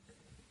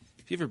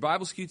If you have your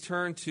Bibles, can you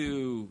turn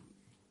to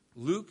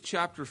Luke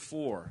chapter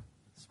 4?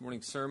 This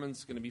morning's sermon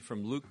is going to be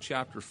from Luke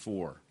chapter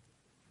 4.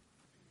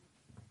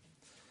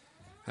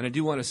 And I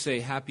do want to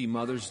say Happy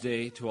Mother's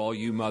Day to all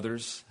you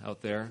mothers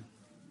out there.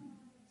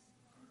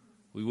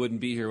 We wouldn't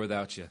be here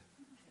without you.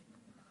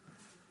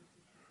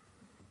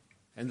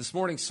 And this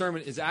morning's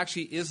sermon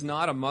is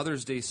not a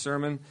Mother's Day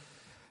sermon.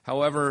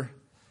 However,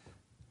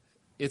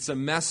 it's a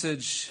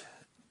message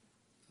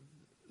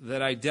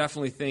that I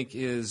definitely think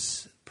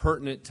is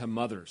pertinent to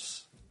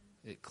mothers.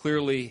 It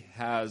clearly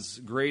has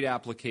great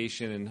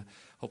application, and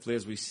hopefully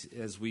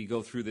as we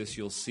go through this,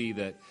 you'll see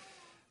that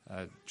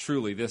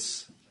truly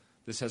this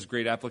has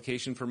great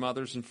application for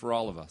mothers and for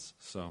all of us.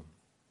 So,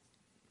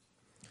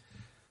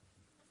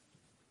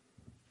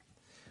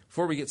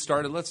 before we get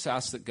started, let's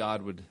ask that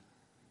God would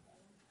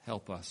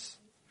help us.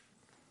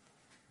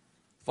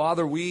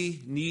 Father,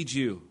 we need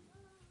you.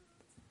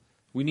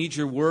 We need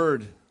your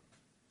word.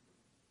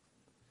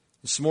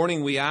 This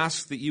morning we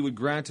ask that you would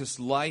grant us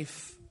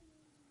life.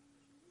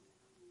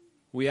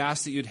 We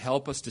ask that you'd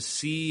help us to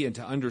see and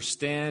to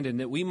understand,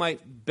 and that we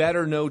might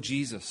better know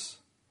Jesus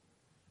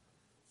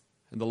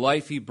and the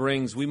life he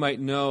brings. We might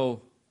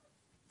know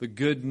the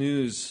good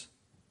news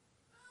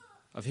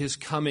of his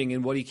coming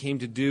and what he came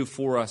to do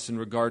for us in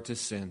regard to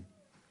sin.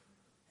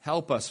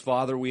 Help us,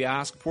 Father, we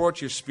ask. Pour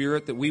out your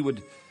Spirit that we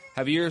would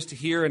have ears to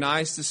hear and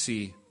eyes to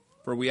see,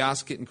 for we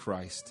ask it in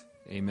Christ.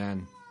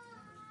 Amen.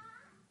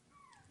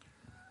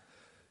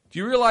 Do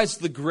you realize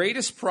the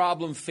greatest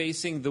problem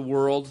facing the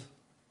world,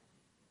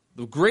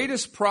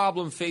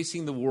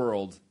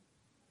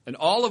 and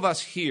all of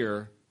us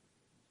here,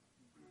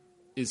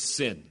 is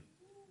sin?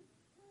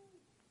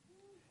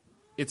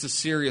 It's a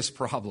serious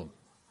problem.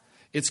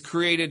 It's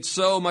created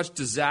so much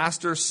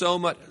disaster, so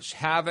much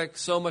havoc,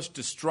 so much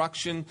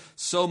destruction,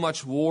 so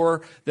much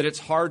war that it's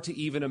hard to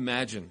even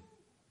imagine.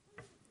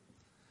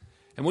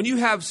 And when you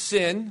have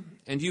sin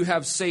and you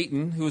have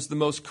Satan, who is the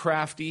most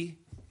crafty,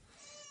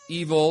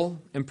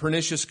 evil, and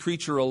pernicious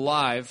creature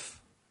alive,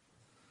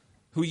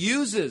 who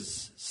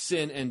uses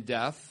sin and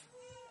death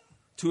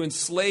to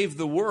enslave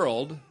the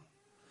world,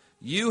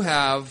 you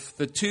have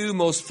the two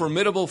most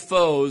formidable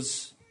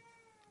foes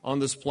on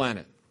this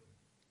planet.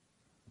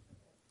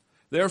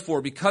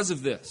 Therefore, because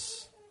of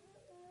this,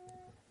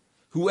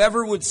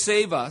 whoever would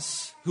save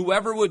us,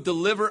 whoever would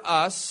deliver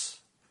us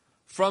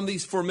from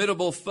these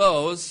formidable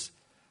foes,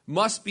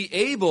 must be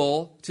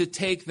able to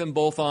take them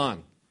both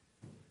on.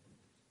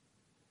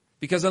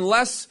 Because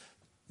unless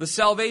the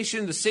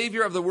salvation, the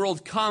Savior of the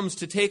world comes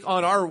to take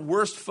on our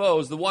worst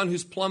foes, the one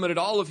who's plummeted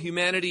all of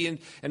humanity and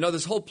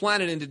this whole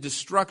planet into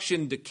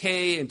destruction,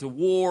 decay, into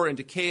war,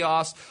 into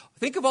chaos,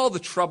 think of all the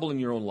trouble in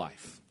your own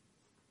life.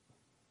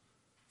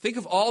 Think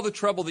of all the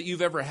trouble that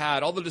you've ever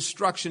had, all the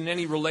destruction in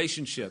any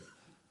relationship.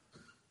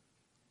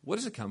 What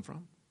does it come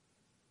from?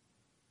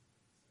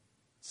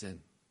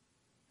 Sin.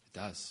 It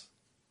does.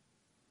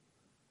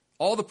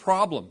 All the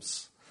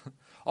problems,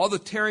 all the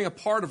tearing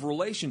apart of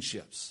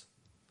relationships,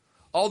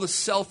 all the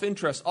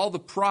self-interest, all the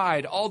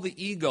pride, all the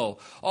ego,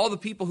 all the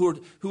people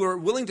who are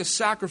willing to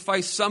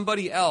sacrifice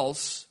somebody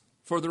else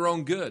for their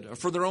own good or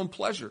for their own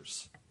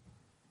pleasures.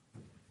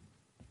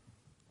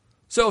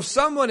 So if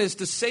someone is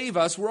to save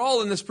us, we're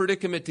all in this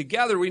predicament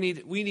together. We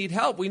need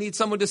help. We need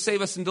someone to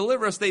save us and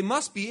deliver us. They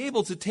must be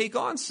able to take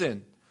on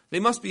sin. They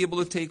must be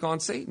able to take on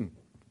Satan.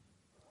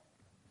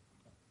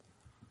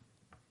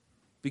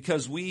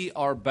 Because we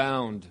are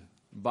bound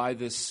by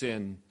this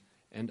sin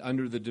and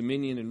under the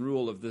dominion and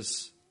rule of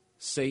this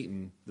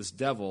Satan, this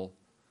devil.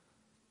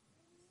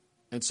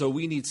 And so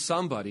we need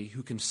somebody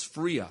who can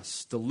free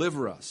us,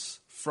 deliver us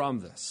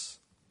from this.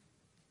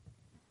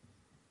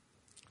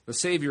 The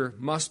Savior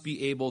must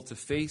be able to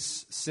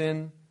face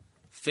sin,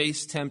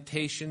 face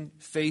temptation,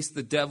 face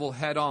the devil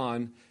head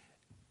on,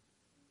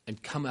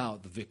 and come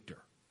out the victor.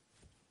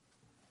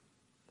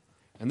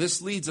 And this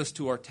leads us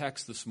to our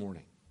text this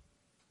morning.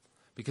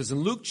 Because in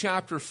Luke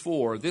chapter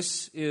 4,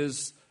 this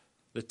is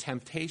the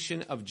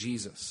temptation of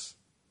Jesus.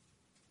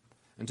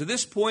 And to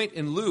this point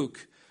in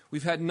Luke,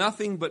 we've had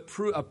nothing but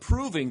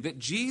proving that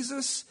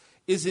Jesus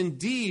is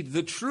indeed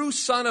the true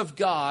Son of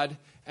God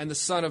and the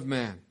Son of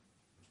Man.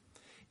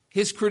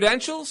 His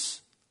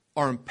credentials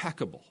are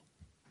impeccable.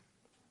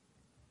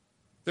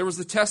 There was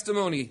the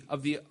testimony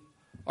of the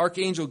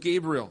Archangel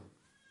Gabriel.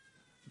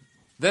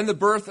 Then the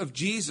birth of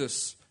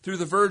Jesus through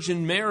the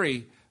Virgin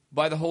Mary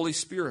by the Holy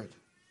Spirit.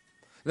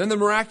 Then the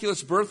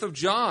miraculous birth of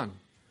John,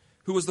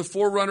 who was the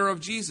forerunner of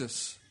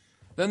Jesus.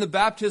 Then the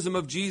baptism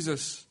of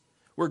Jesus,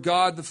 where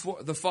God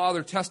the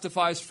Father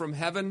testifies from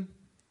heaven,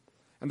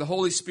 and the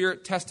Holy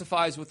Spirit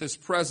testifies with his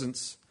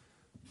presence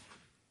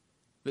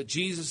that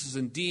Jesus is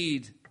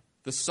indeed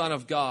the Son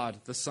of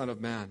God, the Son of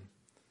Man.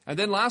 And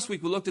then last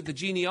week we looked at the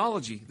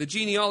genealogy. The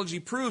genealogy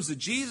proves that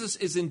Jesus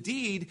is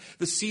indeed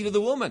the seed of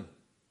the woman.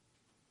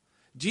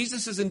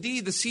 Jesus is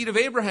indeed the seed of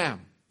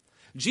Abraham.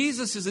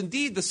 Jesus is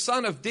indeed the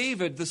Son of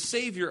David, the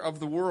Savior of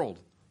the world.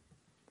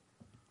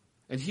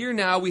 And here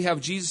now we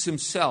have Jesus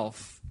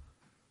himself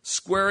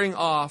squaring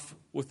off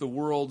with the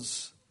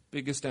world's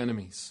biggest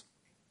enemies.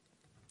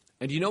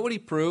 And do you know what he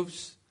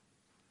proves?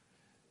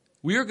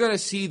 We are going to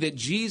see that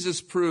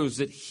Jesus proves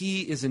that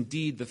he is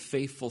indeed the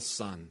faithful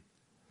Son.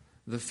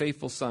 The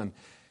faithful Son.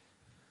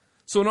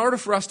 So in order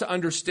for us to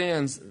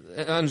understand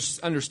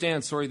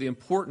the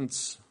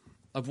importance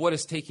of what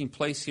is taking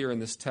place here in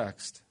this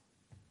text,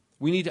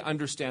 we need to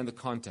understand the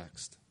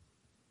context.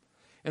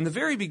 In the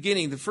very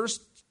beginning, the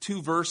first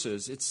 2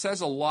 verses, it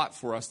says a lot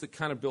for us that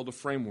kind of build a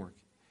framework.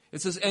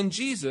 It says, "And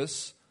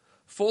Jesus,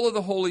 full of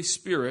the Holy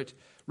Spirit,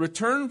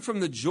 returned from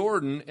the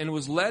Jordan and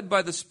was led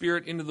by the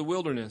Spirit into the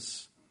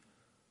wilderness,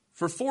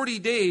 for 40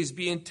 days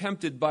being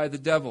tempted by the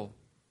devil."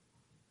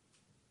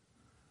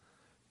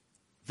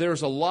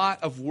 There's a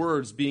lot of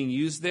words being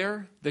used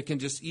there that can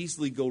just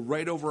easily go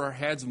right over our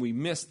heads, and we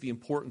miss the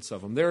importance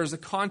of them. There is a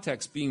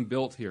context being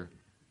built here.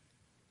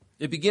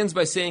 It begins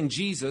by saying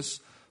Jesus,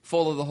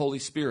 full of the Holy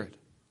Spirit.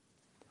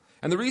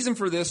 And the reason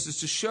for this is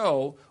to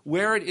show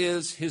where it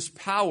is his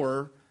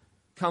power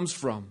comes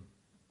from.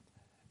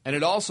 And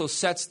it also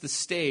sets the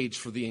stage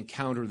for the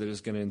encounter that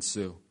is going to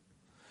ensue.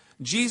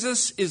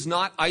 Jesus is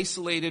not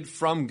isolated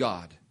from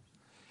God.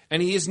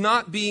 And he is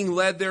not being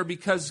led there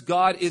because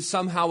God is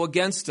somehow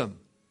against him.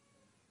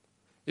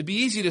 It'd be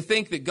easy to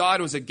think that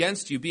God was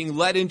against you being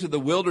led into the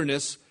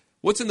wilderness.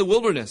 What's in the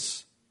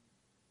wilderness?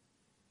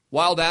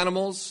 Wild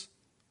animals,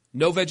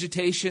 no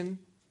vegetation,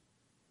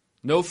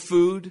 no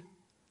food,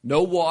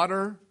 no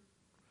water.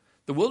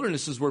 The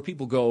wilderness is where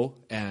people go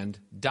and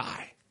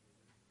die.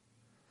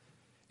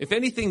 If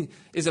anything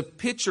is a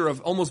picture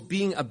of almost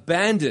being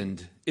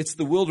abandoned, it's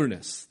the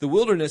wilderness. The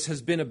wilderness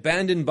has been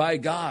abandoned by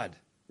God,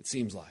 it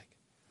seems like.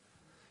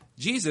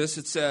 Jesus,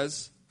 it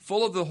says,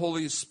 full of the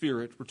Holy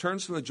Spirit,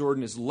 returns from the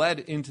Jordan, is led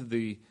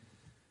into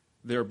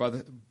there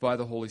by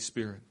the Holy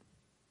Spirit.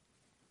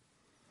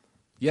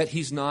 Yet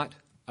he's not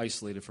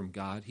isolated from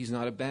God. He's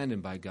not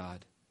abandoned by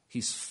God.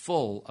 He's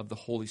full of the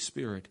Holy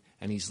Spirit,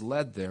 and he's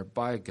led there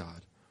by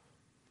God.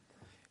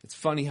 It's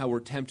funny how we're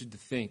tempted to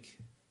think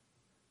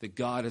that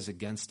God is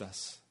against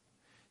us,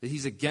 that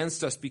he's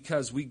against us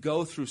because we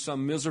go through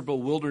some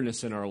miserable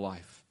wilderness in our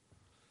life.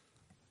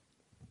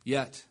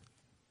 Yet,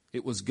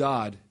 it was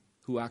God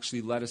who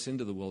actually led us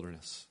into the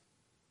wilderness.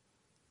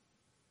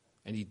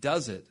 And he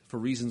does it for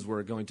reasons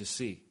we're going to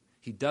see.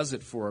 He does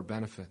it for our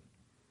benefit.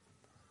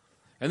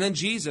 And then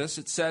Jesus,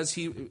 it says,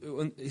 he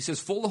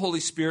says, full of the Holy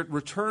Spirit,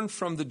 returned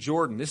from the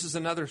Jordan. This is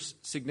another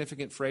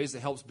significant phrase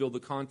that helps build the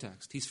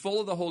context. He's full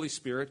of the Holy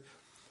Spirit,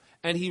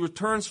 and he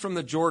returns from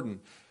the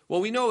Jordan. Well,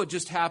 we know it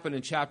just happened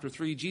in chapter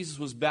 3. Jesus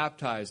was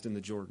baptized in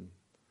the Jordan.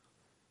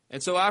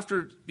 And so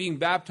after being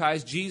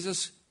baptized,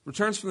 Jesus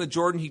returns from the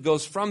Jordan. He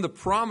goes from the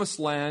promised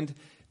land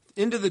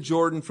into the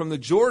Jordan, from the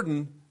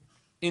Jordan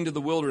into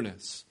the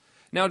wilderness.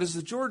 Now, does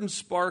the Jordan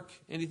spark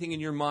anything in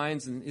your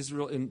minds in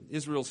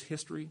Israel's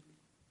history?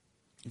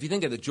 If you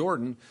think of the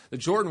Jordan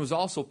was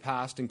also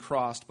passed and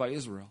crossed by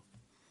Israel.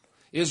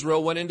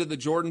 Israel went into the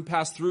Jordan,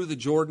 passed through the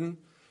Jordan,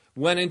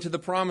 went into the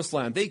promised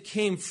land. They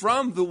came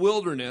from the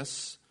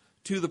wilderness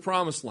to the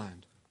promised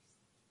land.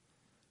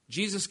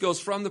 Jesus goes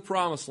from the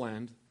promised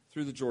land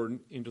through the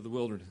Jordan into the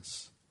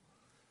wilderness.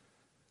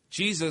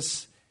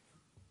 Jesus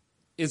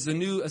is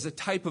as a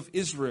type of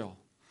Israel.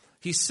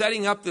 He's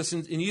setting up this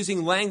and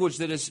using language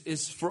that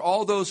is for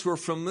all those who are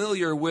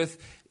familiar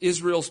with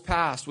Israel's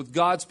past, with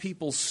God's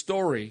people's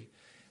story.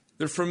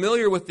 They're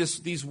familiar with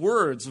these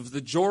words of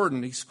the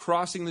Jordan. He's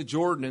crossing the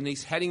Jordan and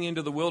he's heading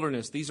into the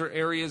wilderness. These are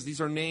areas,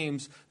 these are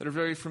names that are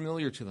very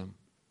familiar to them,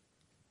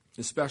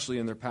 especially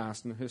in their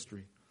past and their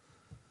history.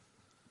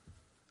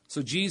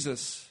 So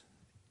Jesus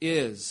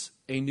is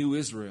a new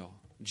Israel.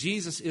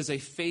 Jesus is a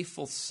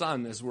faithful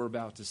son, as we're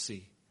about to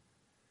see.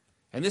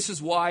 And this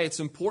is why it's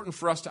important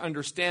for us to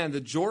understand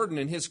that Jordan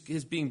and his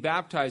being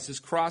baptized, his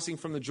crossing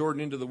from the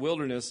Jordan into the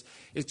wilderness,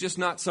 is just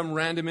not some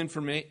random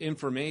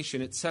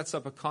information. It sets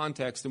up a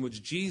context in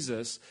which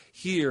Jesus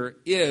here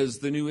is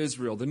the new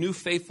Israel, the new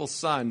faithful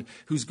son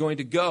who's going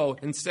to go,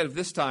 instead of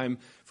this time,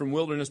 from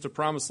wilderness to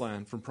promised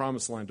land, from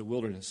promised land to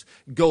wilderness,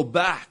 go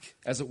back,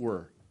 as it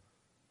were,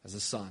 as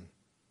a son,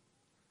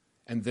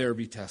 and there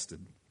be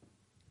tested.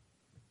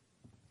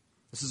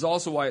 This is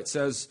also why it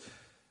says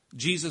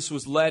Jesus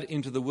was led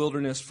into the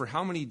wilderness for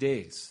how many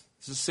days?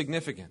 This is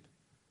significant.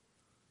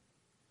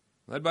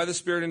 Led by the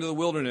Spirit into the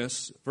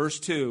wilderness, verse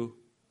 2,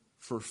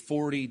 for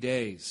 40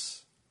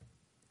 days.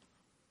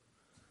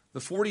 The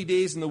 40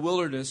 days in the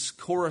wilderness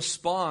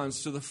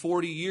corresponds to the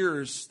 40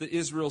 years that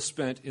Israel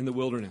spent in the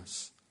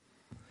wilderness.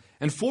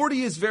 And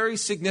 40 is very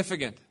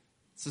significant.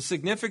 It's a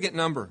significant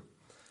number.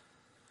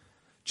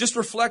 Just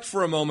reflect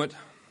for a moment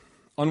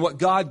on what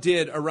God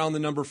did around the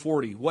number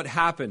 40, what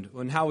happened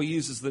and how he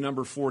uses the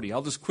number 40.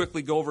 I'll just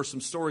quickly go over some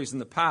stories in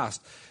the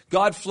past.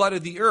 God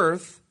flooded the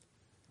earth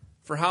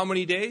for how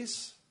many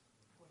days?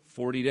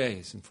 40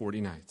 days and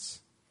 40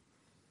 nights.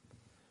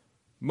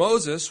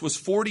 Moses was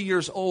 40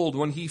 years old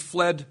when he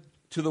fled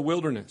to the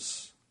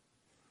wilderness.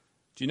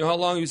 Do you know how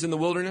long he was in the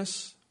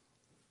wilderness?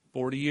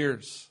 40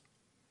 years.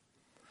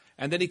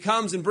 And then he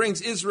comes and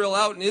brings Israel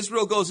out, and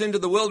Israel goes into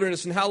the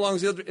wilderness. And how long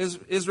is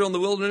Israel in the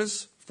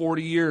wilderness?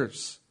 40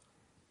 years.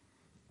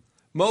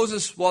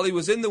 Moses, while he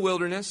was in the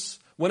wilderness,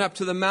 went up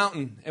to the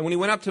mountain. And when he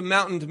went up to the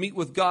mountain to meet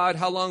with God,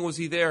 how long was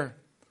he there?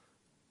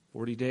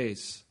 40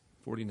 days,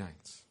 40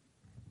 nights.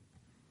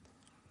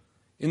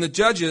 In the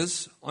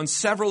Judges, on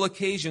several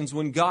occasions,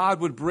 when God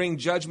would bring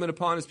judgment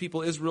upon his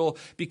people Israel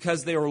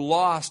because they were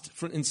lost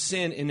in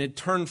sin and had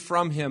turned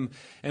from him,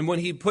 and when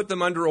he put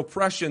them under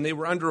oppression, they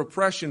were under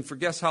oppression for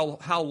guess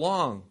how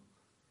long?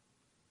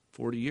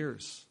 40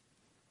 years.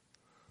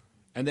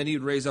 And then he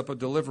would raise up a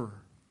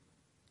deliverer.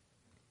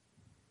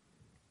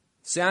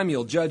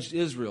 Samuel judged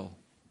Israel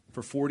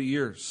for 40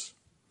 years.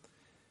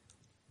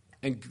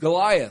 And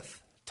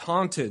Goliath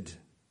taunted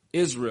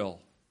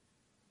Israel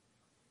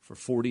for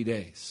 40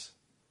 days.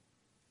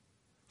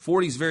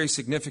 40 is very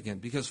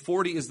significant because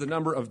 40 is the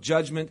number of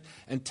judgment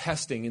and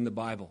testing in the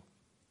Bible.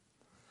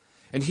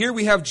 And here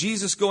we have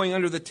Jesus going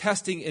under the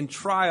testing and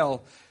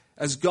trial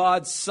as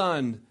God's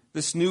Son,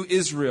 this new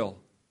Israel.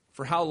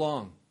 For how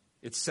long?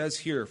 It says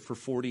here, for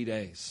 40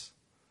 days.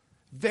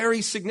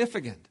 Very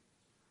significant.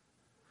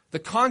 The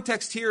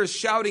context here is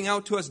shouting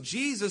out to us,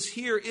 Jesus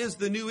here is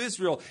the new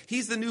Israel.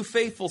 He's the new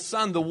faithful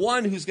Son, the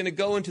one who's going to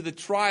go into the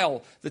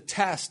trial, the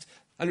test,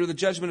 under the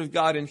judgment of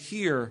God. And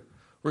here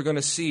we're going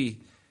to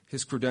see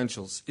his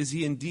credentials. Is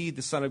he indeed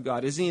the Son of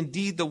God? Is he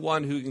indeed the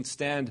one who can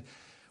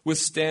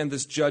withstand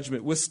this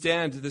judgment,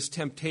 withstand this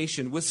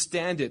temptation,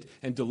 withstand it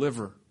and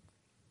deliver?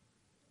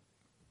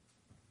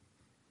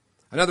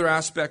 Another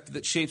aspect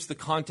that shapes the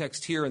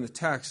context here in the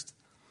text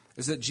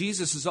is that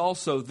Jesus is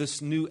also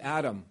this new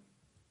Adam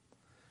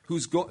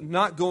who's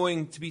not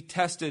going to be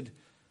tested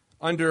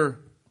under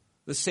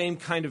the same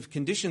kind of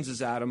conditions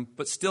as Adam,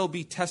 but still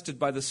be tested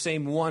by the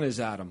same one as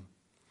Adam.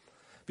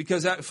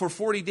 Because for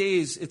 40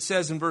 days, it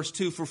says in verse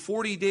 2, for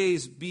 40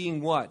 days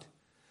being what?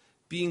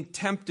 Being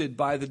tempted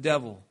by the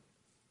devil.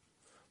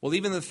 Well,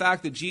 even the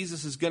fact that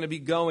Jesus is going to be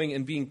going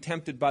and being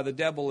tempted by the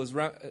devil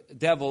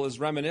is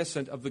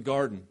reminiscent of the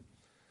garden.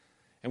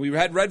 And we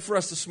had read for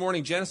us this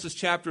morning, Genesis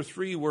chapter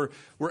 3, where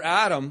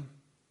Adam,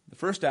 the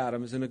first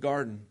Adam, is in a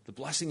garden. The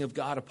blessing of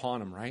God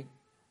upon him, right?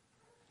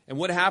 And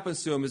what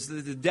happens to him is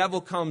that the devil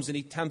comes and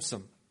he tempts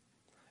him.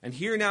 And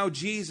here now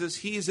Jesus,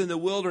 he is in the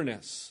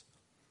wilderness.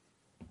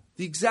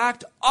 The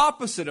exact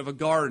opposite of a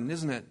garden,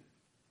 isn't it?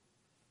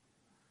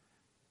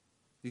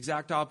 The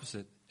exact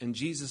opposite. And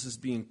Jesus is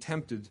being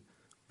tempted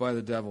by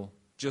the devil,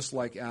 just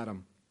like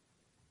Adam.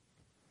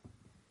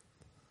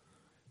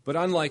 But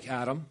unlike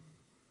Adam,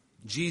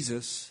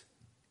 Jesus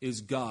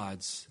is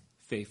God's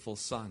faithful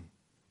Son.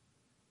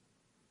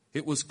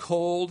 It was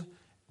cold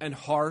and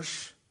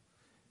harsh.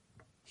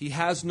 He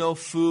has no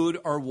food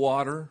or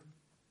water.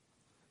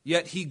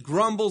 Yet he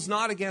grumbles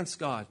not against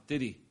God,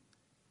 did he?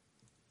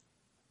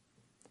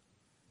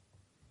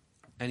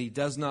 And he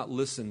does not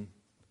listen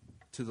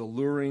to the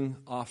luring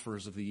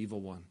offers of the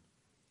evil one,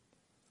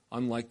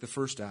 unlike the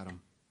first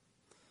Adam.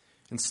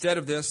 Instead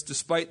of this,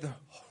 despite the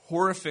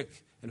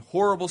horrific and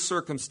horrible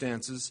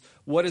circumstances,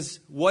 what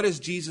does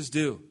Jesus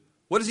do?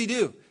 What does he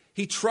do?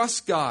 He trusts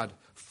God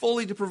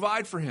fully to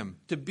provide for him,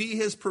 to be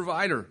his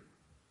provider.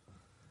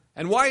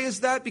 And why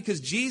is that? Because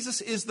Jesus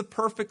is the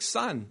perfect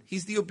Son.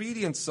 He's the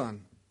obedient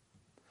Son.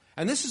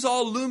 And this is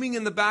all looming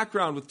in the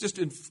background with just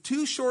in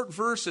 2 short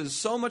verses.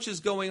 So much is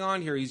going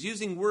on here. He's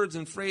using words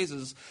and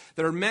phrases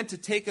that are meant to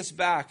take us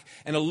back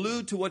and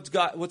allude to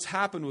what's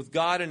happened with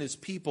God and his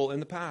people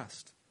in the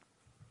past.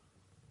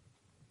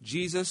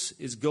 Jesus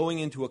is going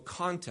into a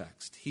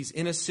context. He's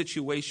in a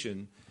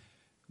situation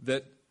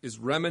that is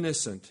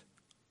reminiscent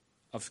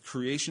of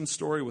creation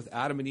story with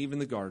Adam and Eve in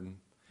the garden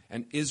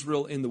and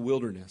Israel in the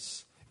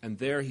wilderness. And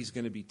there he's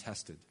going to be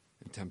tested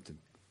and tempted.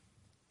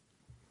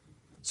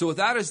 So with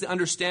that as the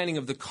understanding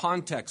of the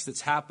context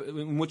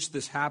in which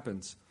this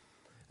happens,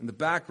 and the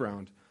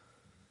background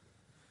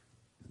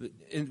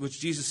in which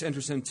Jesus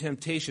enters in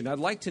temptation, I'd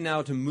like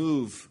to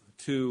move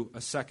to a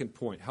second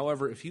point.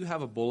 However, if you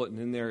have a bulletin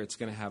in there, it's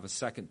going to have a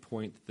second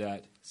point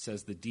that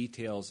says the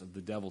details of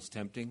the devil's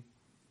tempting.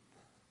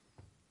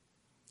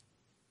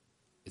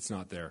 It's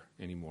not there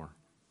anymore.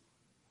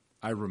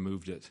 I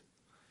removed it.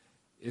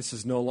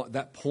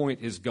 That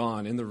point is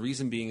gone, and the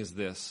reason being is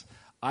this.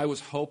 I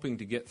was hoping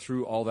to get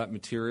through all that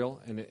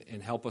material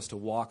and help us to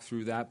walk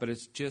through that, but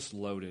it's just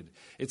loaded.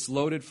 It's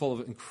loaded full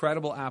of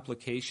incredible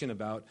application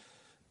about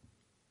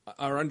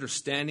our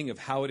understanding of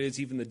how it is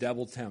even the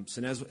devil tempts.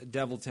 And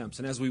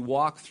as we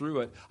walk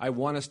through it, I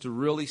want us to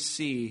really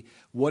see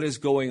what is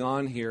going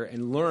on here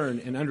and learn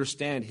and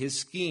understand his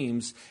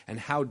schemes and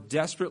how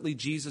desperately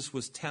Jesus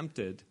was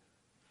tempted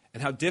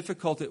and how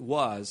difficult it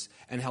was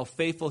and how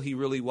faithful he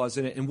really was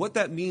in it and what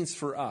that means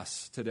for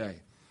us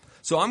today.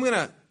 So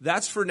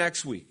that's for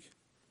next week,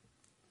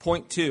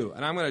 point 2.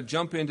 And I'm going to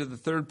jump into the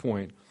third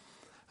point.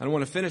 And I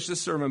want to finish this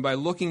sermon by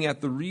looking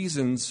at the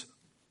reasons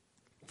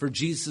for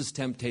Jesus'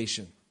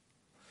 temptation.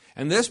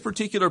 And this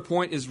particular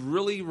point is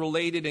really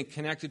related and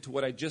connected to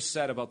what I just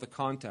said about the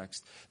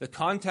context. The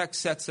context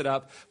sets it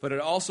up, but it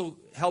also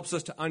helps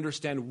us to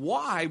understand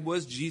why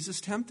was Jesus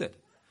tempted?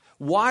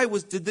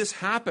 Did this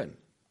happen?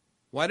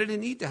 Why did it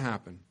need to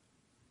happen?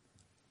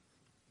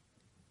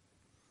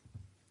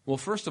 Well,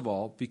 first of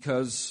all,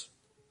 because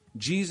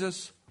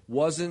Jesus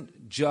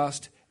wasn't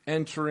just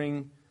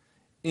entering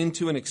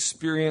into an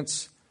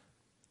experience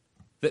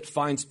that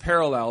finds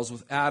parallels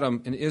with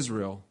Adam and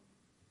Israel.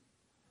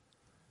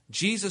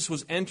 Jesus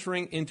was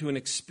entering into an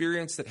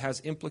experience that has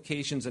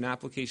implications and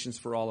applications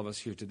for all of us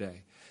here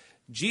today.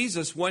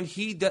 Jesus, when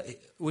he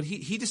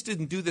just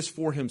didn't do this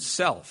for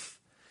himself.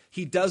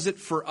 He does it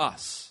for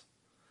us.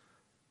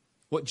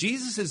 What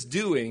Jesus is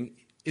doing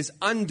is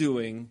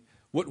undoing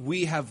what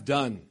we have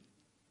done.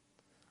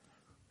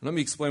 Let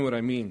me explain what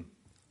I mean.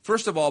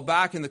 First of all,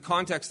 back in the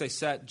context I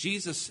said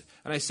Jesus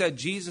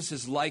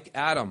is like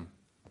Adam.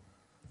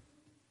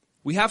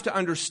 We have to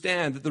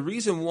understand that the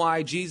reason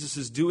why Jesus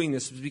is doing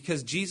this is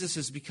because Jesus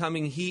is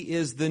he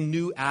is the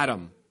new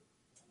Adam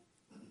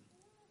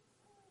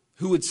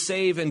who would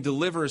save and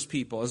deliver his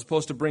people as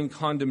opposed to bring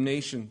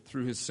condemnation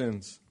through his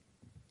sins.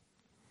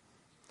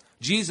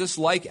 Jesus,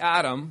 like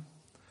Adam,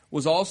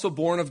 was also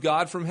born of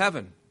God from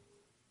heaven.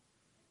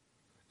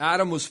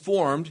 Adam was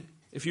formed,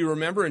 if you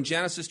remember in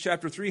Genesis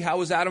chapter 3, how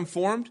was Adam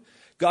formed?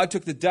 God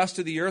took the dust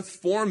of the earth,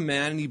 formed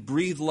man, and he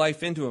breathed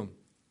life into him.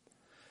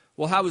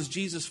 Well, how was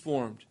Jesus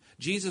formed?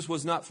 Jesus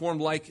was not formed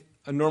like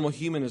a normal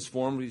human is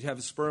formed. You have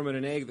a sperm and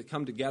an egg that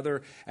come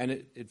together and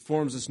it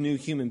forms this new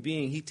human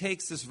being. He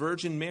takes this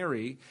Virgin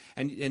Mary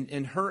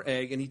and her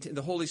egg and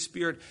the Holy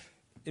Spirit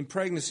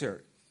impregnates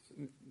her.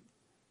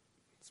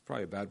 It's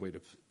probably a bad way to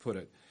put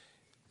it.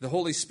 The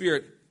Holy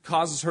Spirit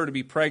causes her to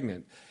be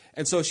pregnant.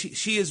 And so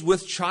she is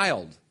with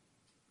child.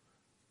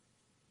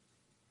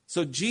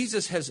 So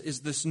Jesus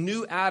is this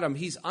new Adam.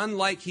 He's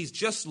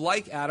just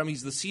like Adam.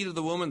 He's the seed of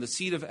the woman, the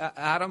seed of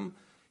Adam.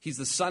 He's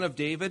the son of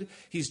David.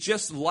 He's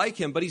just like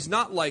him, but he's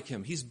not like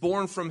him. He's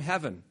born from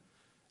heaven.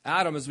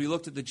 Adam, as we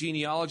looked at the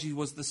genealogy,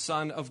 was the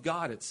son of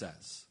God, it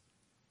says,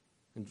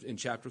 in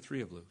chapter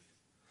 3 of Luke.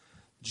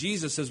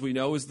 Jesus, as we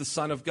know, is the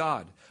Son of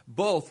God.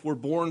 Both were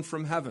born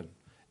from heaven.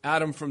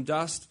 Adam from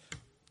dust,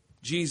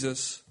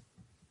 Jesus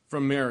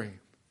from Mary,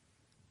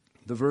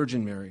 the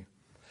Virgin Mary.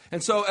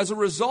 And so as a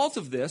result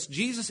of this,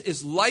 Jesus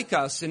is like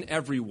us in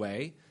every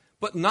way,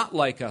 but not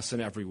like us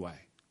in every way.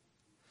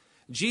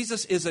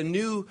 Jesus is a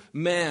new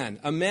man,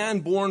 a man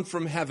born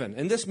from heaven.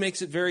 And this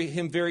makes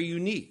him very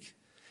unique.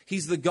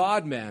 He's the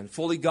God-man,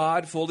 fully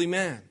God, fully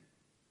man.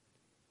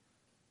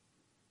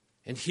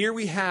 And here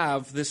we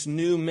have this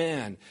new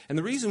man. And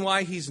the reason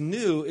why he's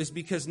new is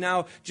because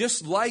now,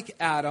 just like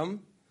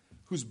Adam,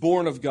 who's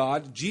born of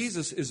God,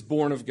 Jesus is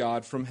born of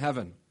God from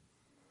heaven.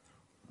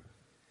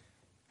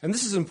 And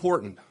this is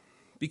important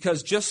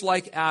because just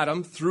like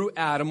Adam, through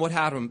Adam, what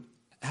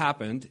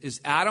happened is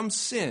Adam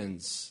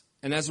sins.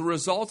 And as a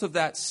result of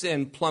that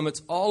sin,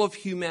 plummets all of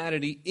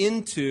humanity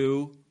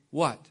into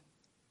what?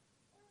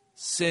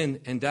 Sin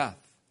and death.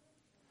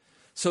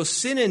 So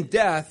sin and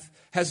death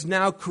has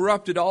now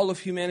corrupted all of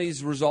humanity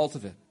as a result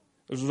of it,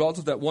 as a result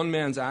of that one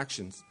man's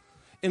actions.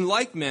 In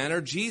like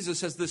manner,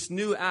 Jesus, as this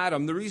new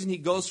Adam, the reason he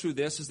goes through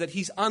this is that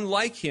he's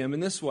unlike him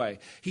in this way.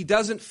 He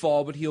doesn't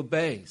fall, but he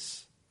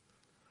obeys.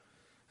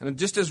 And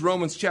just as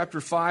Romans chapter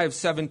 5,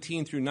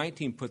 17 through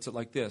 19 puts it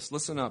like this,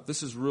 listen up,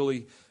 this is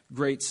really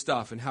great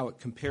stuff and how it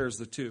compares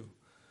the two.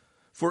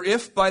 For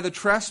if by the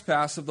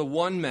trespass of the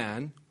one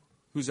man,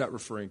 who's that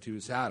referring to?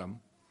 It's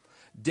Adam,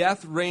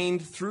 death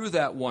reigned through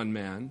that one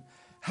man,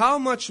 how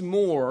much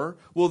more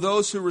will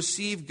those who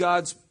receive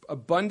God's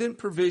abundant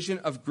provision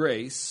of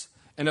grace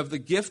and of the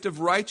gift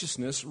of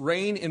righteousness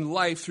reign in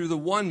life through the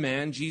one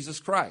man, Jesus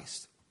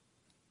Christ?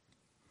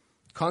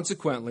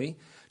 Consequently,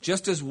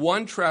 just as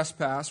one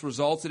trespass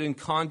resulted in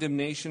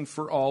condemnation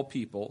for all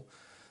people,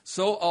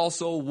 so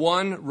also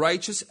one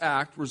righteous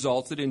act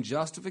resulted in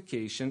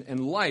justification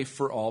and life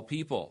for all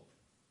people.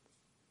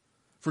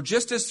 For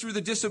just as through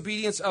the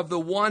disobedience of the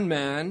one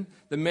man,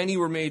 the many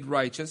were made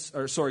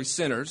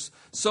sinners,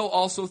 so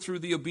also through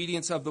the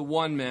obedience of the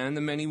one man,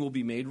 the many will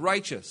be made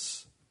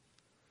righteous.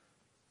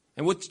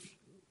 And what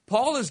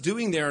Paul is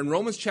doing there in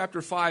Romans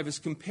chapter 5 is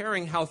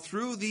comparing how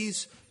through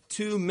these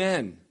two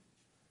men,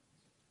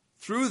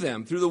 through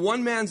the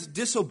one man's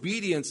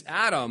disobedience,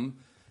 Adam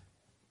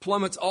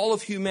plummets all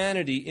of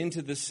humanity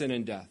into this sin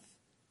and death.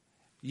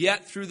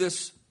 Yet through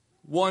this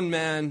one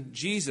man,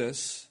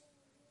 Jesus,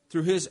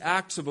 through his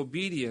acts of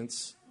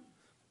obedience,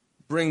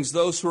 brings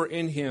those who are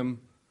in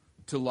him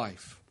to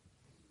life.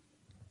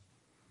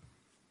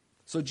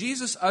 So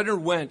Jesus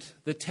underwent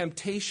the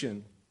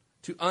temptation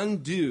to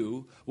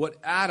undo what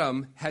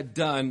Adam had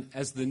done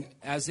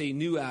as a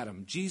new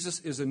Adam. Jesus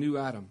is a new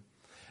Adam.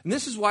 And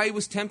this is why he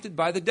was tempted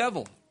by the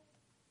devil.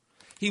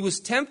 He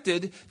was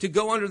tempted to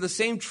go under the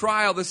same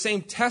trial, the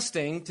same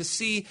testing, to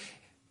see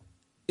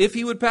if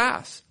he would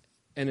pass.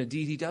 And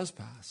indeed, he does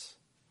pass.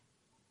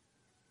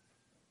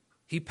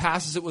 He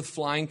passes it with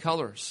flying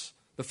colors.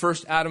 The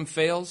first Adam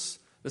fails.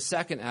 The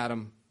second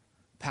Adam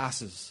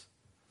passes.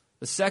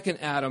 The second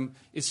Adam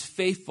is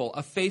faithful,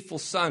 a faithful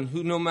son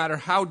who, no matter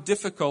how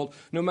difficult,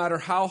 no matter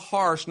how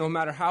harsh, no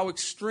matter how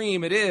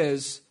extreme it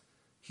is,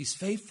 he's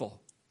faithful.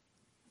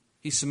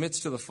 He submits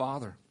to the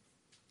Father.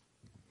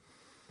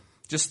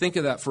 Just think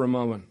of that for a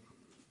moment.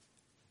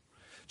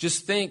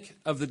 Just think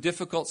of the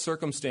difficult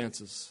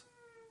circumstances.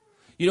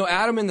 You know,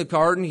 Adam in the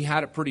garden, he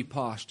had it pretty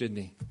posh, didn't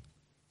he?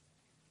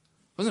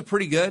 Wasn't it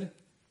pretty good?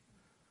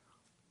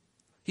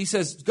 He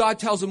says, God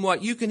tells him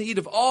what? You can eat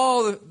of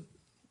all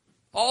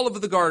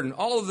of the garden,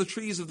 all of the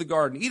trees of the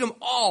garden. Eat them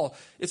all.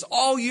 It's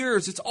all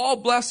yours. It's all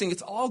blessing.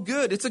 It's all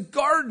good. It's a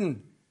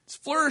garden. It's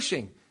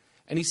flourishing.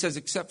 And he says,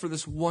 except for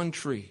this one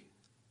tree.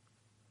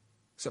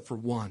 Except for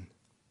one.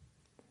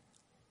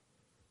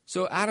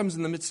 So Adam's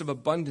in the midst of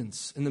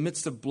abundance, in the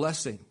midst of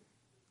blessing.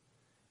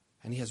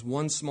 And he has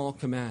one small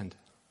command.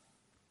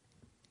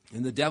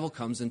 And the devil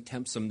comes and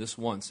tempts him this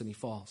once, and he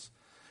falls.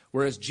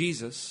 Whereas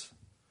Jesus,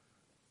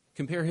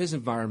 compare his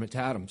environment to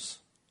Adam's.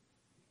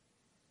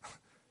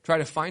 Try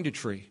to find a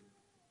tree.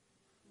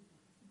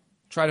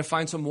 Try to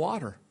find some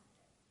water.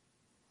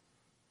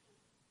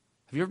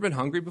 Have you ever been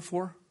hungry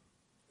before?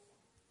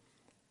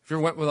 Have you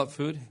ever went without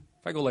food?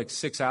 If I go like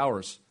 6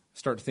 hours, I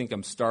start to think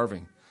I'm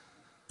starving.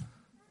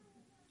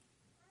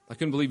 I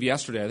couldn't believe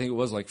yesterday, I think it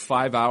was like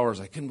 5 hours,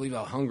 I couldn't believe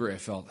how hungry I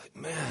felt. Like,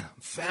 man,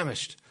 I'm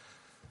famished.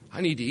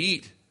 I need to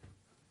eat.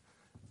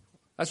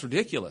 That's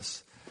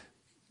ridiculous.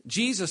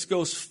 Jesus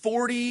goes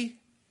 40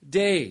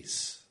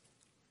 days.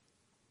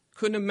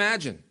 Couldn't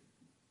imagine.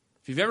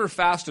 If you've ever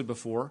fasted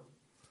before,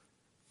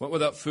 went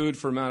without food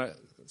for a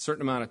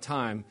certain amount of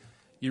time,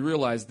 you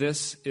realize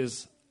this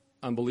is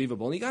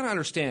unbelievable. And you got to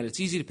understand, it's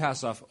easy to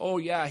pass off, oh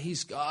yeah,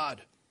 he's God.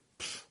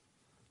 Pfft,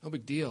 no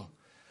big deal.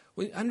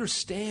 We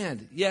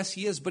understand, yes,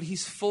 he is, but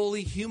he's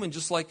fully human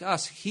just like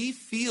us. He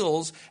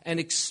feels and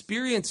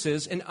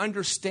experiences and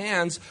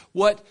understands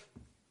what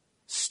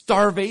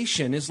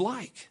starvation is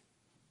like.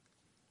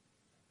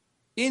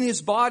 In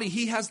his body,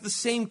 he has the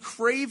same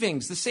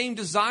cravings, the same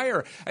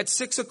desire. At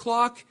 6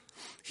 o'clock,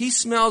 he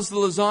smells the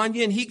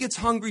lasagna and he gets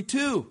hungry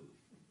too.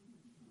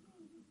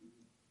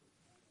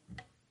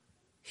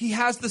 He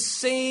has the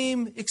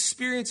same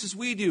experience as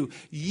we do,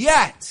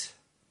 yet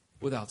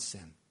without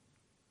sin.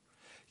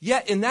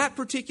 Yet in that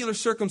particular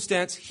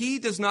circumstance, he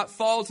does not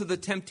fall to the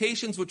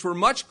temptations which were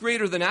much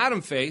greater than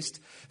Adam faced.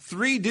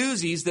 3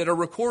 doozies that are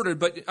recorded,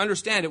 but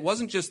understand, it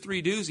wasn't just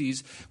 3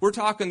 doozies. We're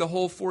talking the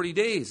whole 40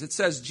 days. It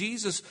says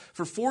Jesus,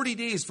 for 40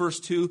 days, verse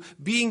 2,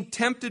 being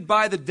tempted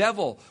by the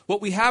devil. What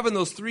we have in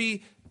those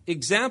 3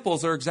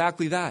 examples are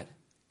exactly that,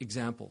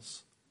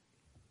 examples.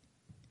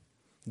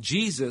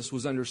 Jesus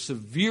was under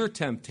severe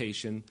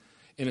temptation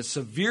in a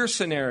severe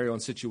scenario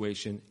and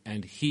situation,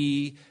 and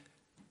he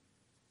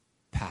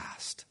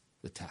passed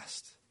the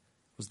test.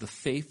 It was the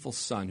faithful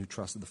son who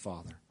trusted the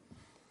Father.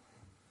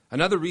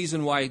 Another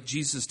reason why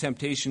Jesus'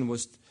 temptation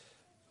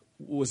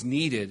was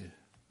needed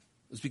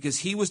was because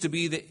he was to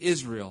be the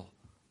Israel,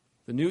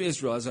 the new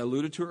Israel, as I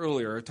alluded to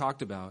earlier, I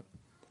talked about,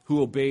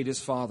 who obeyed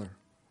his father.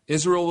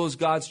 Israel was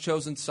God's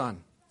chosen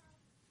son.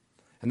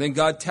 And then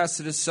God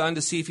tested his son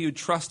to see if he would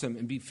trust him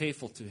and be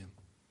faithful to him.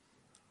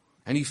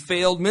 And he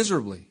failed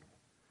miserably.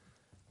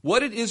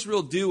 What did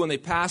Israel do when they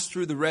passed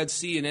through the Red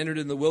Sea and entered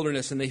in the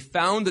wilderness and they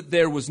found that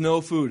there was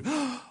no food?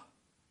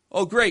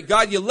 Oh, great.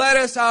 God, you led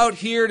us out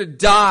here to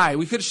die.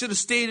 We should have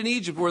stayed in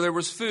Egypt where there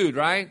was food,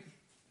 right?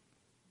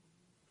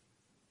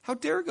 How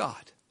dare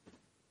God?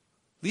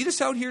 Lead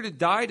us out here to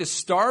die, to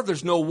starve.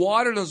 There's no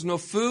water. There's no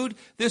food.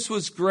 This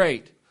was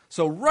great.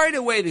 So right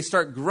away they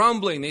start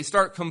grumbling. They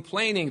start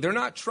complaining. They're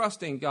not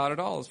trusting God at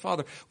all as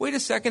Father. Wait a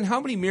second. How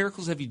many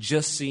miracles have you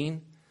just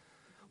seen?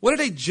 What did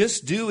I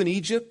just do in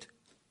Egypt?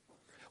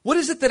 What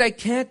is it that I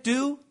can't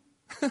do?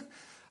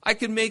 I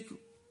can make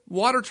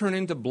water turn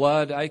into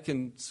blood. I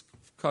can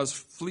cause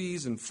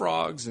fleas and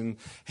frogs and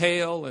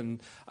hail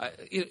and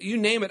you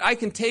name it. I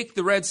can take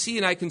the Red Sea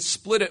and I can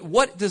split it.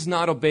 What does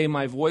not obey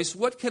my voice?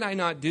 What can I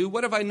not do?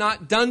 What have I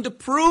not done to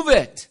prove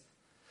it?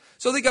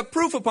 So they got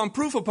proof upon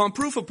proof upon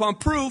proof upon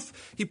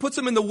proof. He puts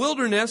them in the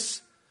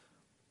wilderness.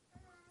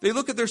 They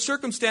look at their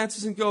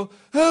circumstances and go,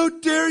 how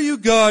dare you,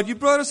 God? You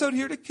brought us out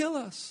here to kill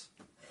us.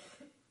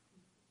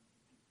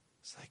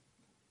 It's like,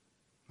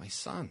 my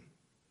son,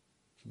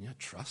 can you not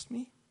trust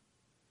me?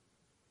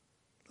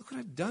 Look what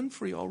I've done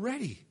for you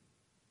already.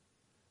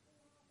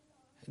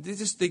 And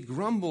they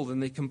grumbled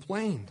and they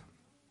complained.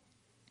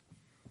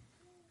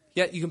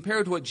 Yet you compare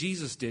it to what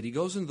Jesus did. He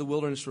goes into the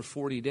wilderness for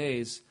 40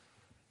 days.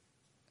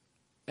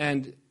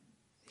 And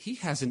he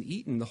hasn't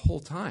eaten the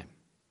whole time.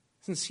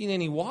 Hasn't seen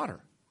any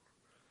water.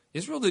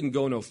 Israel didn't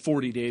go no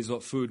 40 days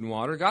without food and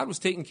water. God was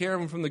taking care of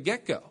them from the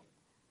get-go.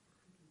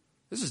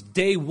 This is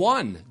day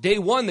one. Day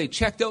one, they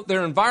checked out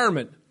their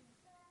environment.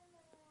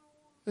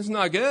 This is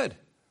not good.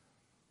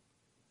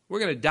 We're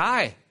going to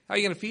die. How are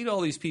you going to feed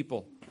all these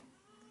people?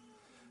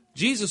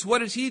 Jesus, what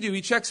does he do?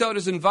 He checks out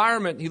his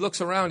environment. He looks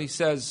around. He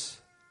says,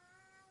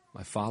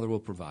 my Father will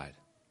provide.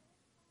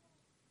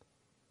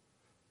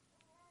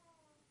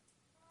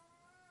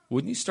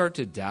 Wouldn't you start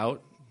to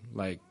doubt,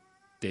 like,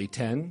 day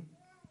 10,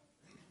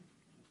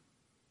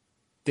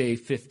 day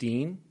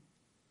 15,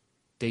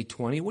 day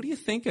 20? What are you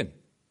thinking?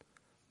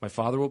 My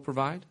Father will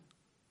provide?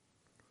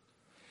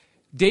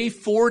 Day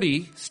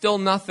 40, still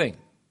nothing.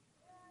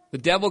 The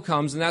devil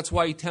comes, and that's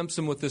why he tempts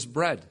him with this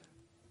bread.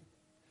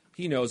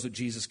 He knows what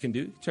Jesus can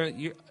do.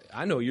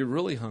 I know you're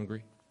really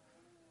hungry.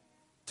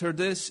 Turn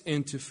this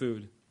into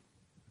food.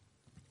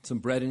 some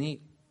bread and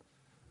eat.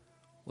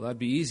 Well, that'd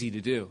be easy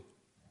to do.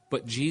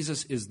 But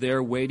Jesus is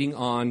there waiting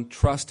on,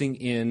 trusting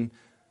in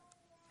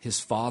his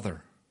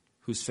Father,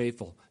 who's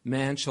faithful.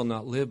 Man shall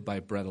not live by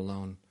bread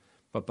alone,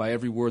 but by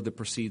every word that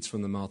proceeds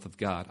from the mouth of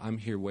God. I'm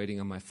here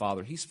waiting on my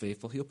Father. He's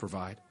faithful. He'll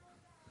provide.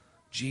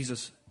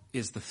 Jesus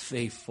is the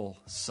faithful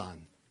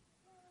Son.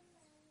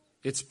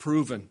 It's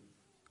proven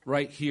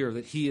right here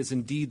that he is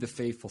indeed the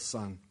faithful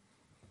Son.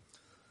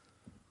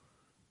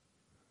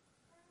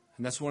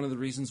 And that's one of the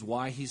reasons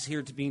why he's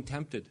here to being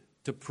tempted,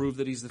 to prove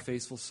that he's the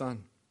faithful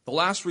Son. The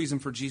last reason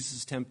for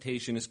Jesus'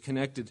 temptation is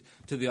connected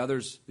to the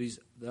other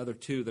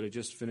two that I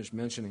just finished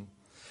mentioning.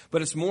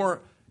 But has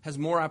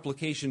more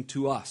application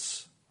to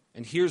us.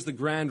 And here's the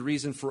grand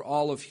reason for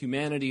all of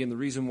humanity and the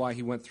reason why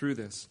he went through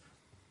this.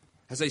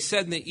 As I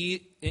said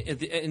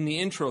in the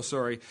intro,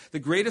 the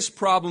greatest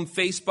problem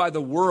faced by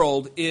the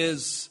world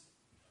is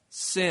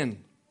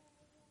sin.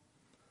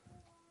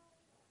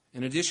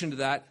 In addition to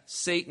that,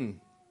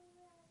 Satan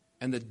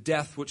and the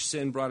death which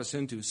sin brought us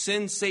into.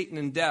 Sin, Satan,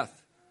 and death.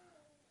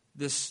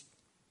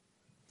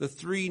 The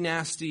three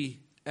nasty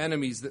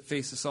enemies that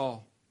face us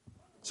all.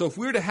 So if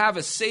we're to have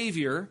a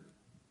Savior,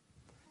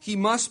 he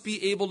must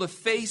be able to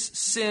face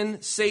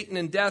sin, Satan,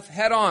 and death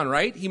head on,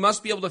 right? He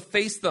must be able to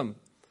face them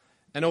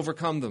and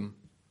overcome them.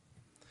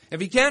 If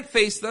he can't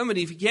face them and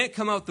if he can't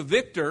come out the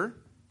victor,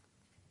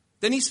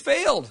 then he's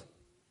failed,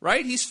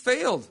 right? He's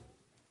failed.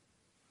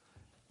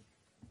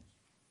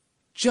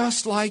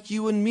 Just like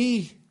you and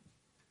me.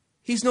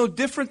 He's no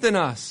different than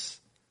us.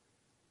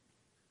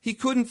 He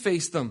couldn't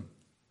face them.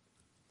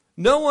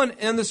 No one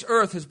on this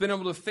earth has been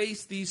able to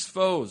face these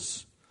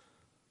foes.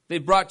 They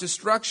brought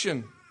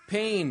destruction,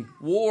 pain,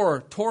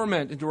 war,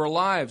 torment into our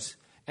lives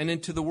and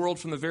into the world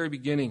from the very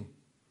beginning.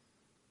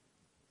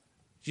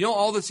 Do you know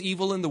all that's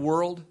evil in the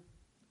world?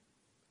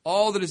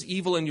 All that is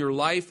evil in your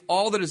life,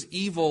 all that is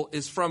evil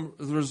is from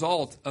the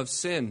result of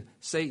sin,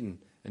 Satan,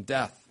 and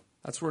death.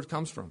 That's where it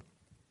comes from.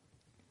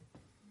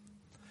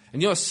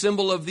 And you know a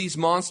symbol of these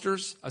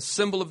monsters? A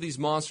symbol of these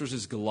monsters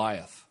is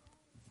Goliath.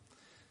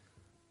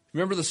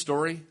 Remember the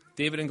story?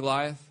 David and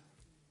Goliath?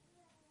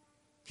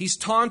 He's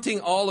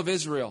taunting all of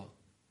Israel.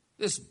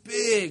 This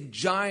big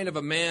giant of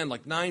a man,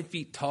 like 9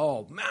 feet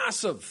tall,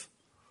 massive.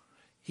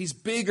 He's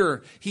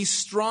bigger. He's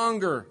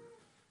stronger.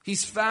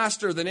 He's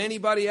faster than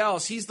anybody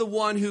else. He's the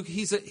one who,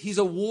 he's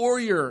a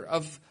warrior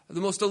of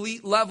the most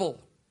elite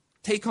level.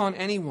 Take on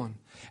anyone.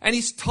 And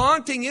he's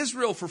taunting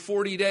Israel for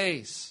 40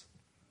 days.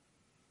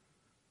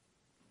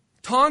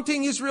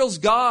 Taunting Israel's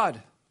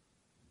God.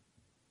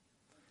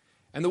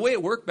 And the way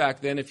it worked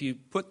back then, if you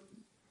put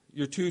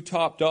your two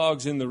top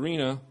dogs in the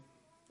arena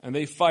and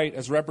they fight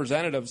as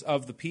representatives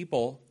of the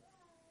people,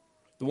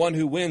 the one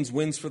who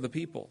wins for the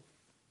people.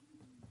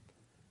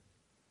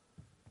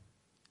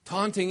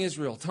 Taunting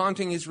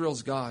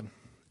Israel's God.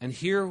 And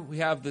here we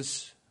have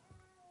this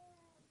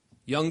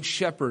young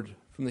shepherd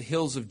from the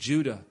hills of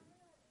Judah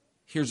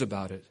hears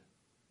about it.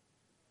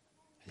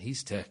 And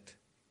he's ticked.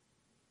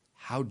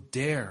 How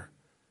dare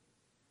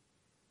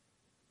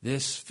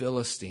this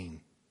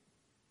Philistine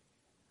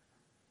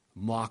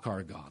mock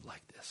our God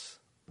like this?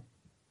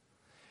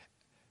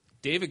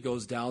 David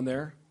goes down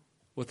there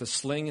with a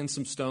sling and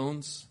some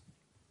stones,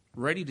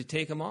 ready to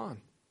take him on.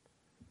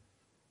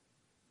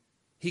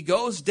 He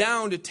goes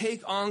down to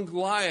take on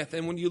Goliath.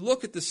 And when you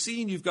look at the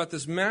scene, you've got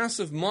this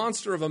massive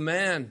monster of a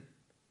man.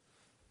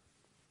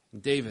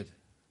 And David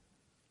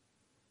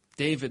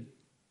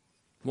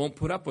won't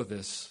put up with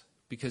this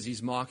because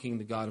he's mocking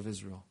the God of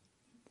Israel.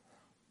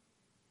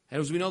 And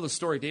as we know the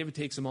story, David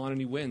takes him on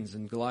and he wins,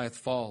 and Goliath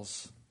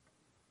falls,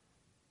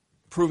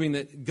 proving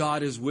that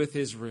God is with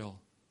Israel.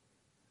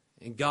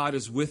 And God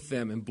is with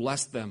them and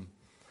blessed them.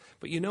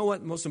 But you know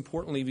what? Most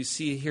importantly, we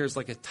see here is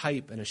like a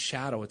type and a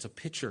shadow. It's a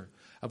picture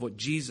of what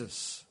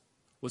Jesus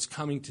was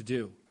coming to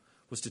do,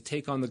 was to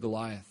take on the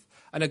Goliath.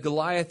 And a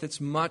Goliath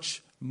that's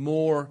much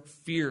more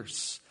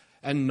fierce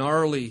and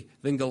gnarly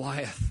than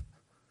Goliath.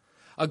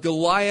 A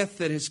Goliath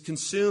that has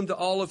consumed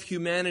all of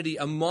humanity,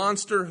 a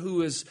monster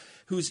who's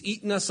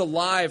eaten us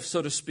alive,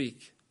 so to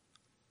speak.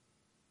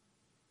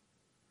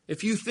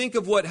 If you think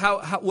of what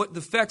the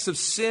effects of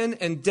sin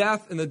and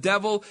death and the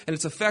devil and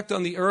its effect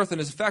on the earth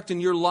and its effect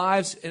in your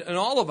lives and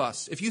all of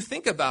us, if you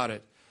think about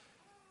it,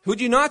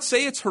 would you not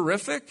say it's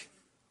horrific?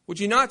 Would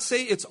you not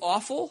say it's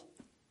awful?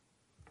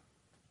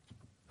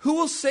 Who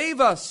will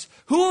save us?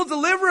 Who will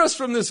deliver us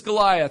from this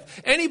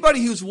Goliath?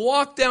 Anybody who's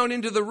walked down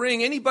into the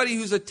ring, anybody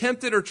who's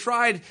attempted or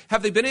tried,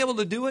 have they been able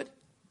to do it?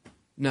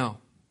 No,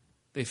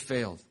 they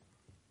failed.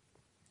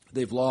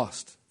 They've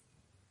lost.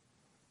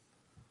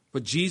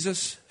 But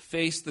Jesus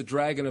faced the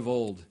dragon of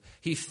old.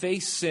 He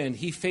faced sin.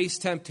 He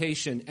faced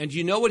temptation. And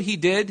you know what he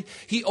did?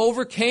 He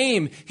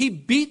overcame. He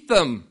beat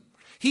them.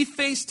 He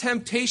faced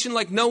temptation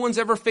like no one's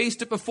ever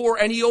faced it before,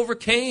 and he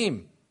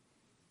overcame.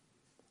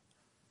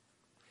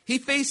 He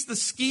faced the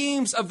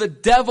schemes of the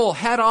devil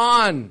head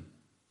on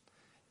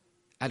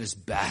at his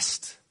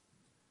best,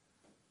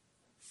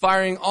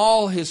 firing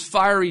all his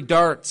fiery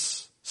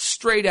darts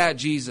straight at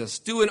Jesus,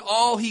 doing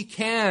all he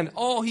can,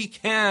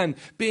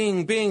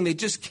 bing, bing. They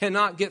just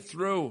cannot get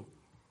through.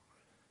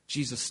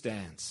 Jesus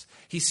stands.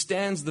 He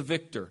stands the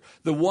victor,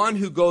 the one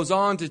who goes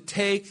on to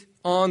take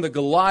on the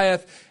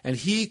Goliath, and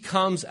he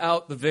comes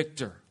out the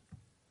victor.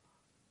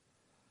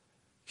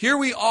 Here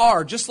we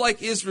are, just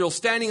like Israel,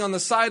 standing on the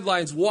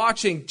sidelines,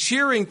 watching,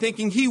 cheering,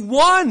 thinking, he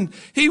won,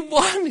 he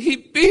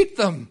beat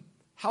them.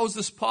 How is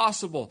this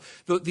possible?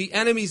 The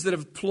enemies that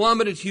have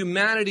plummeted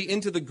humanity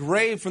into the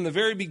grave from the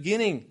very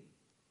beginning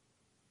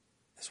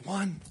has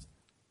won.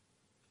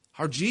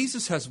 Our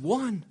Jesus has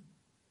won.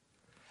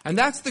 And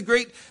that's the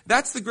great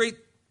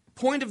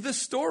point of this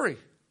story.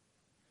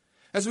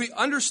 As we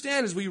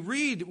understand, as we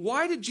read,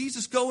 why did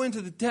Jesus go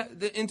into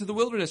the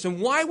wilderness?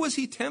 And why was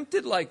he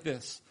tempted like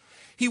this?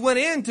 He went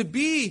in to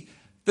be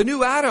the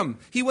new Adam.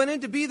 He went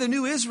in to be the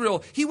new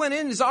Israel. He went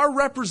in as our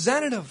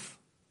representative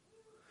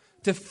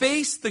to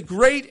face the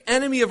great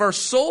enemy of our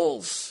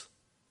souls.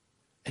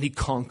 And he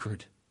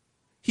conquered.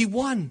 He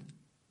won.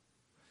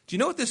 Do you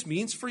know what this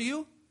means for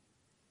you?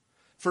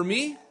 For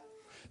me?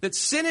 That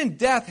sin and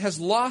death has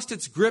lost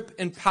its grip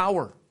and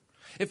power.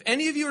 If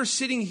any of you are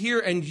sitting here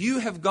and you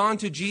have gone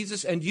to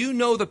Jesus and you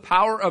know the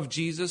power of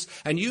Jesus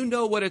and you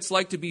know what it's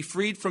like to be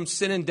freed from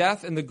sin and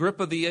death and the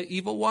grip of the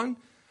evil one,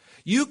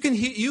 you can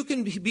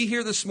be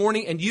here this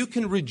morning and you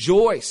can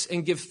rejoice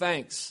and give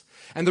thanks.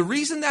 And the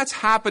reason that's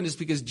happened is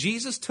because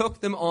Jesus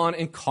took them on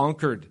and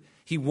conquered.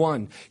 He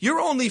won.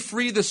 You're only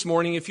free this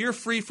morning. If you're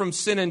free from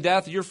sin and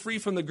death, you're free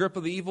from the grip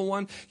of the evil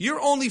one.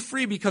 You're only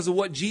free because of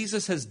what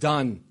Jesus has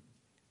done.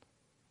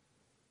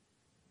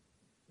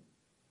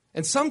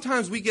 And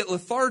sometimes we get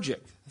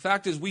lethargic. The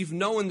fact is, we've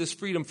known this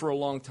freedom for a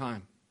long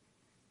time.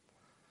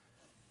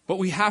 But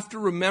we have to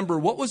remember,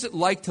 what was it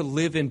like to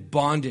live in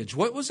bondage?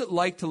 What was it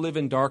like to live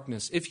in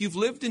darkness? If you've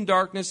lived in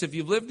darkness, if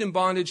you've lived in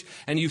bondage,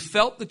 and you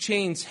felt the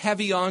chains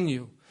heavy on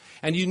you,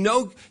 and you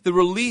know the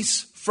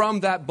release from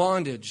that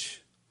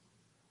bondage,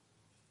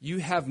 you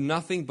have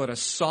nothing but a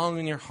song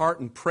in your heart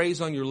and praise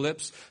on your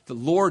lips. The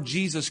Lord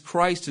Jesus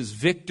Christ is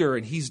victor,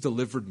 and he's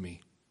delivered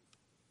me.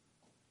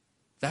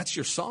 That's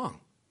your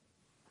song.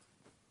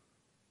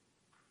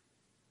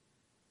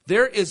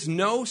 There is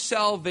no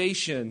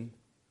salvation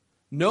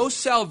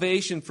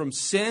from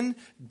sin,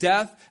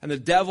 death, and the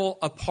devil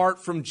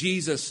apart from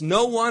Jesus.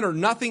 No one or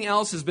nothing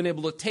else has been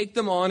able to take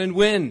them on and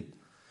win.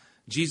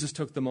 Jesus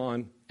took them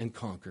on and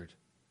conquered.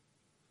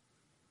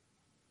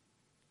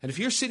 And if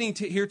you're sitting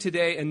here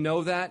today and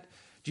know that,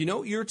 do you know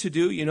what you're to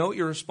do? You know what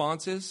your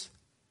response is?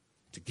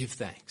 To give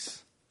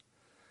thanks.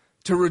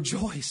 To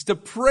rejoice, to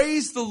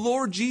praise the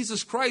Lord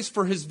Jesus Christ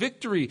for his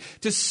victory,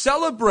 to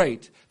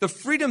celebrate the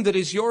freedom that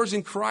is yours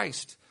in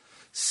Christ.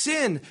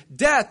 Sin,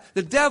 death,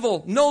 the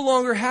devil no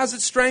longer has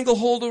its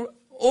stranglehold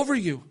over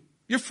you.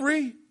 You're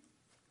free.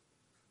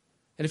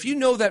 And if you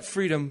know that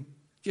freedom,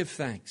 give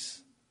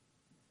thanks.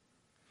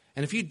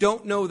 And if you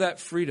don't know that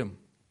freedom,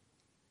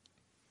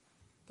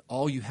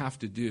 all you have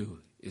to do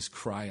is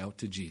cry out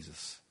to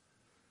Jesus.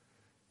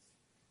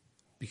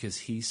 Because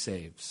he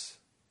saves.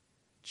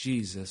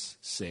 Jesus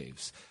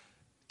saves.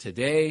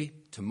 Today,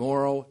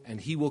 tomorrow, and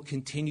he will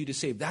continue to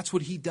save. That's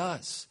what he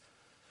does.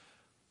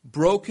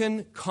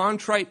 Broken,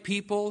 contrite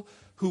people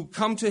who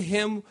come to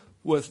him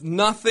with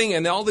nothing,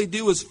 and all they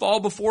do is fall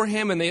before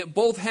him, and they have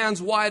both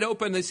hands wide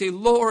open. They say,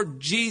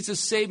 Lord Jesus,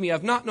 save me.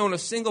 I've not known a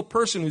single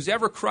person who's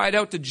ever cried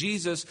out to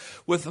Jesus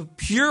with a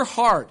pure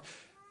heart.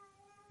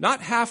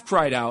 Not half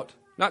cried out.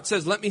 Not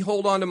says, let me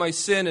hold on to my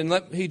sin and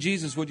hey,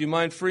 Jesus, would you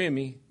mind freeing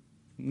me?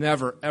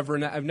 Never,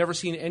 ever. I've never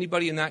seen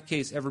anybody in that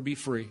case ever be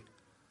free.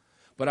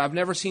 But I've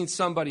never seen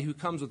somebody who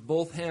comes with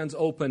both hands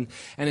open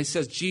and he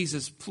says,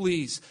 Jesus,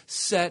 please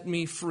set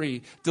me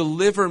free.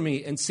 Deliver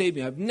me and save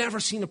me. I've never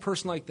seen a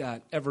person like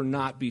that ever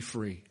not be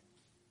free.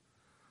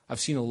 I've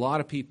seen a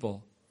lot of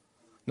people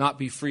not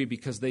be free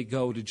because they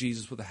go to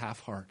Jesus with a half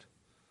heart.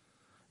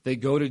 They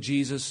go to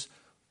Jesus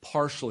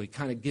partially,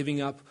 kind of giving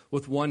up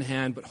with one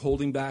hand but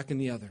holding back in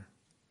the other.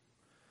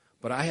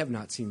 But I have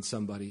not seen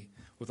somebody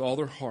with all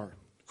their heart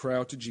cry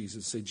out to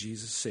Jesus, say,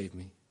 Jesus, save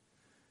me.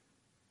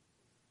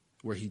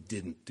 Where he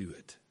didn't do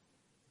it.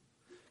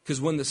 Because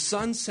when the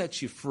Son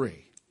sets you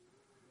free,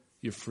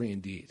 you're free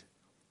indeed.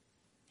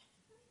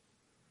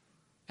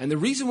 And the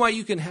reason why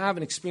you can have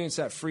and experience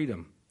that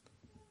freedom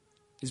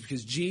is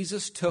because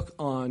Jesus took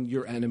on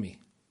your enemy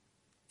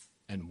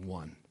and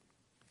won.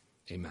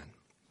 Amen.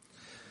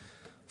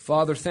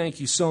 Father, thank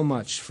you so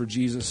much for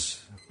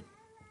Jesus.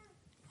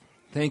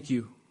 Thank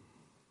you.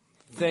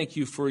 Thank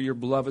you for your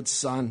beloved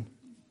Son,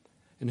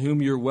 in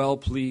whom you're well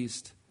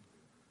pleased,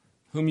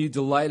 whom you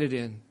delighted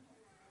in,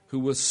 who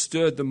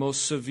withstood the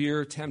most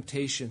severe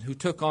temptation, who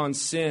took on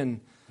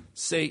sin,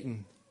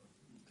 Satan,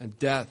 and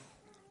death,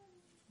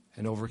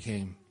 and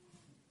overcame.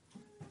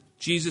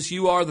 Jesus,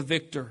 you are the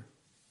victor.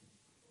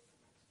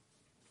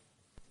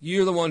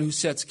 You're the one who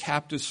sets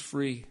captives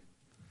free.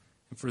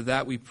 And for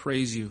that we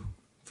praise you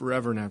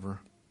forever and ever.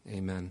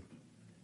 Amen.